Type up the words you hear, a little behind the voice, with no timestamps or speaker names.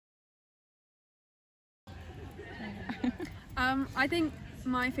I think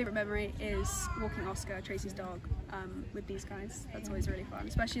my favourite memory is walking Oscar, Tracy's dog, with these guys. That's always really fun,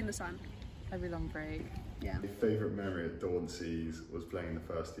 especially in the sun. Every long break. Yeah. My favourite memory at Dauntsey's was playing in the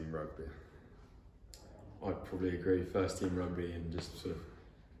first team rugby. I'd probably agree, first team rugby and just sort of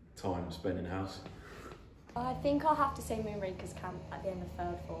time spent in house. I think I'll have to say Moonrakers camp at the end of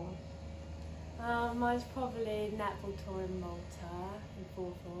third form. Mine's probably netball tour in Malta in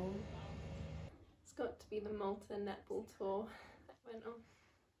fourth form. It's got to be the Malta netball tour that went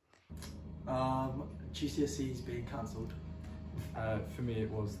on. GCSEs being cancelled. For me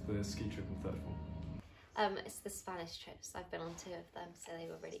it was the ski trip in third form. It's the Spanish trips. I've been on 2 of them, so they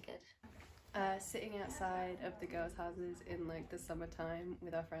were really good. Sitting outside of the girls' houses in like the summertime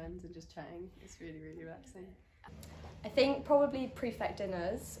with our friends and just chatting. It's really, really relaxing. I think probably prefect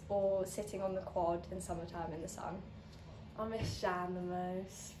dinners or sitting on the quad in summertime in the sun. I miss Jan the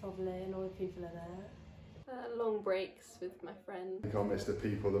most, probably, and all the people in it. Long breaks with my friends. I think I miss the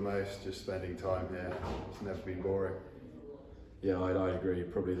people the most, just spending time here. It's never been boring. Yeah, I'd agree,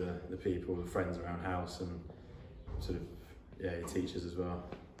 probably the people, the friends around house and sort of, yeah, your teachers as well.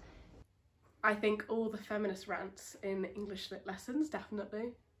 I think all the feminist rants in English lit lessons,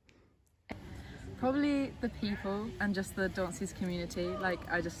 definitely. Probably the people and just the Dauntsey's community. Like,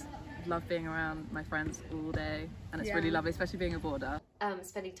 I just love being around my friends all day, and it's really lovely, especially being a boarder.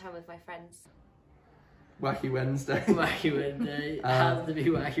 Spending time with my friends. Wacky Wednesday. Wacky Wednesday. It has to be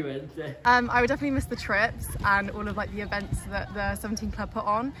Wacky Wednesday. I would definitely miss the trips and all of like the events that the 17 Club put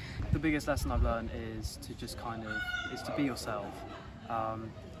on. The biggest lesson I've learned is to just is to be yourself.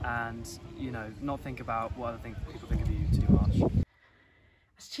 And, you know, not think about what other people think of you too much.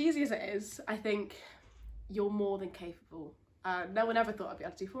 As cheesy as it is, I think you're more than capable. No one ever thought I'd be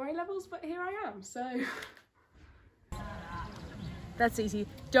able to do 4 A-levels, but here I am, so... That's easy.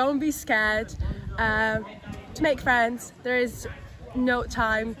 Don't be scared to make friends. There is no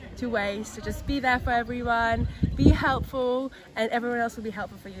time to waste, so just be there for everyone, be helpful, and everyone else will be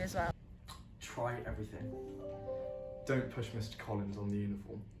helpful for you as well. Try everything. Don't push Mr. Collins on the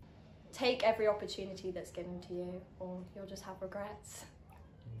uniform. Take every opportunity that's given to you, or you'll just have regrets.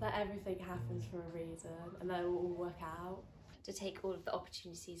 That everything happens for a reason, and that it will all work out. To take all of the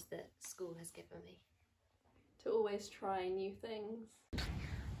opportunities that school has given me. To always try new things.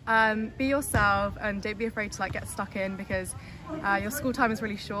 Be yourself and don't be afraid to like get stuck in, because your school time is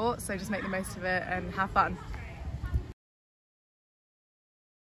really short, so just make the most of it and have fun.